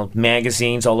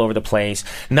magazines all over the place.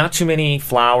 Not too many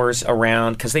flowers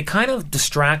around because they kind of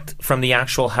distract from the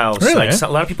actual house. Really? A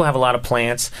lot of people have a lot of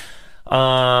plants.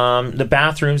 The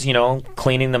bathrooms,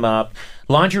 cleaning them up.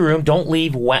 Laundry room, don't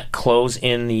leave wet clothes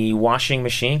in the washing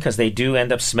machine because they do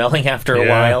end up smelling after a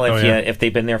while if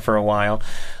they've been there for a while.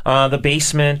 The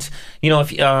basement,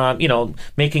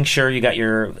 making sure you got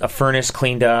your furnace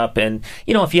cleaned up, and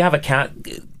if you have a cat,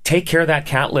 take care of that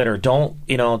cat litter. Don't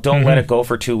let it go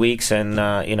for 2 weeks, and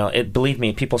believe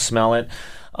me, people smell it.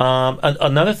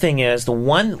 Another thing is the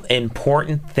one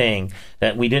important thing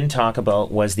that we didn't talk about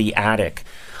was the attic.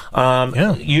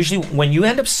 Usually when you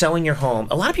end up selling your home,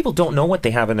 a lot of people don't know what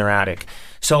they have in their attic.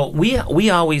 So we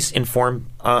always inform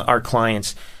our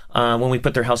clients when we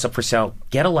put their house up for sale,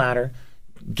 get a ladder,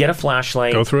 get a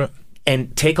flashlight. Go through it.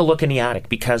 And take a look in the attic,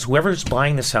 because whoever's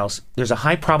buying this house, there's a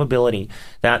high probability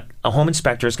that a home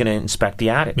inspector is going to inspect the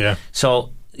attic. Yeah. So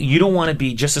you don't want to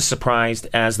be just as surprised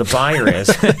as the buyer is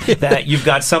that you've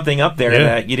got something up there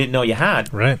that you didn't know you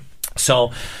had. Right.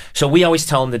 So we always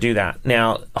tell them to do that.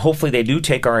 Now, hopefully they do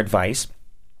take our advice,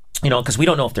 because we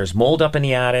don't know if there's mold up in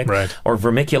the attic, right, or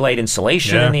vermiculite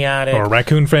insulation in the attic, or a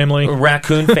raccoon family.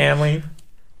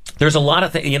 There's a lot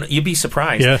of things. You'd be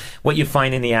surprised what you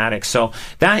find in the attic. So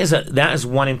that is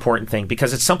one important thing,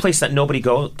 because it's someplace that nobody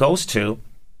goes to,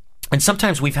 and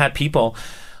sometimes we've had people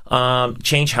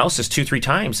change houses 2-3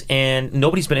 times, and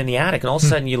nobody's been in the attic, and all of a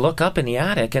sudden you look up in the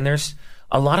attic, and there's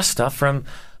a lot of stuff from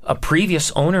a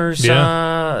previous owner's stuff in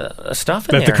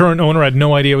there. That the current owner had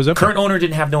no idea was up there. Current owner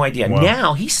didn't have no idea. Wow.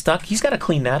 Now he's stuck. He's got to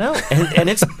clean that out, and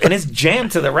it's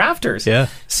jammed to the rafters. Yeah.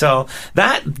 So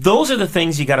those are the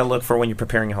things you got to look for when you're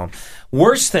preparing your home.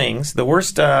 Worst things, the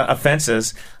worst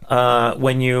offenses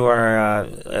when you are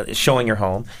showing your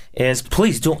home is,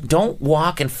 please don't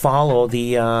walk and follow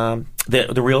the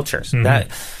realtors. Mm-hmm. That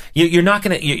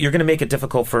you're gonna make it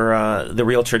difficult for the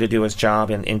realtor to do his job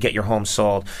and get your home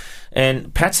sold.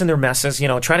 And pets and their messes,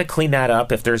 try to clean that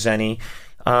up if there's any.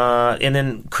 And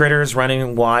then critters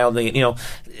running wild.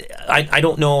 I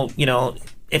don't know,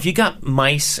 if you got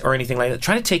mice or anything like that,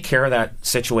 try to take care of that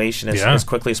situation as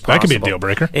quickly as possible. That could be a deal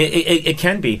breaker. It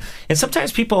can be, and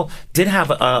sometimes people did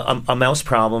have a mouse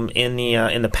problem in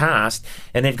the past,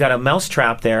 and they've got a mouse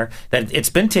trap there that it's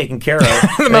been taken care of.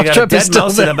 The mouse mouse trap trap is still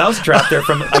mouse there. in a mouse trap there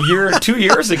from 2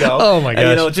 years ago. Oh my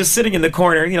gosh! And, just sitting in the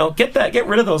corner. Get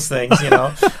rid of those things.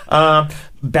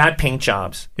 Bad paint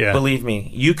jobs. Yeah. Believe me,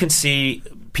 you can see.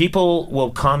 People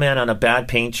will comment on a bad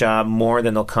paint job more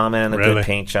than they'll comment on a good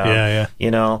paint job. Yeah.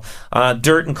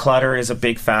 Dirt and clutter is a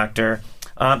big factor.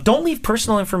 Don't leave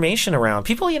personal information around.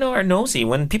 People, are nosy.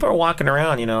 When people are walking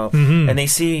around, and they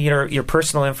see your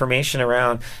personal information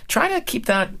around, try to keep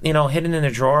that, hidden in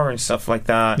a drawer and stuff like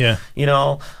that. Yeah.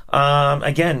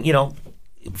 Again,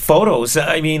 photos.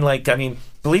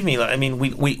 Believe me.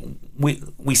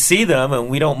 We see them and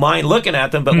we don't mind looking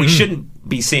at them, but we shouldn't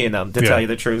be seeing them, to tell you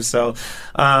the truth. So,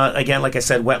 again, like I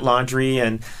said, wet laundry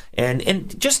and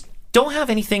just don't have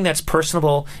anything that's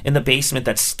personable in the basement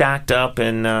that's stacked up.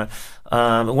 And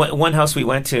one house we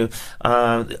went to,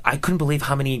 I couldn't believe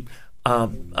how many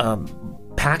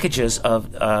packages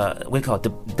of what do you call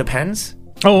it? Depends.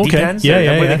 Oh, okay. Depends.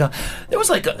 Yeah. It was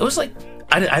like.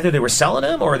 Either they were selling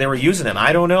them or they were using them.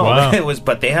 I don't know. Wow.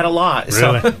 But they had a lot.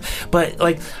 Really? So, but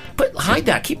hide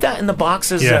that. Keep that in the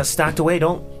boxes stacked away.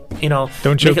 Don't make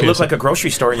it look like a grocery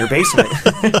store in your basement.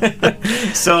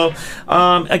 So,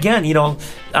 again,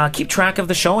 keep track of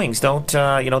the showings. Don't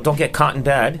get caught in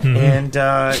bed, and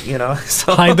so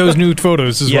hide those nude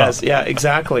photos as well. Yes, yeah,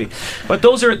 exactly. But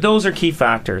those are key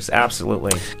factors.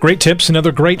 Absolutely. Great tips.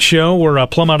 Another great show. We're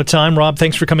plumb out of time. Rob,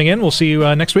 thanks for coming in. We'll see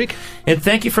you next week. And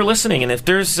thank you for listening. And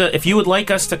if you would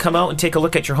like us to come out and take a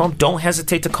look at your home, don't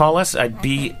hesitate to call us. I'd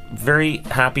be very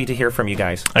happy to hear from you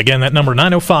guys. Again, that number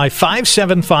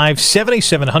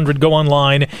 905-575-7700. Go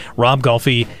online,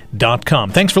 robgolfi.com.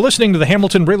 Thanks for listening to the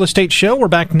Hamilton Real Estate Show. We're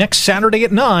back next Saturday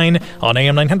at 9 on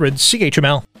AM 900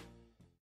 CHML.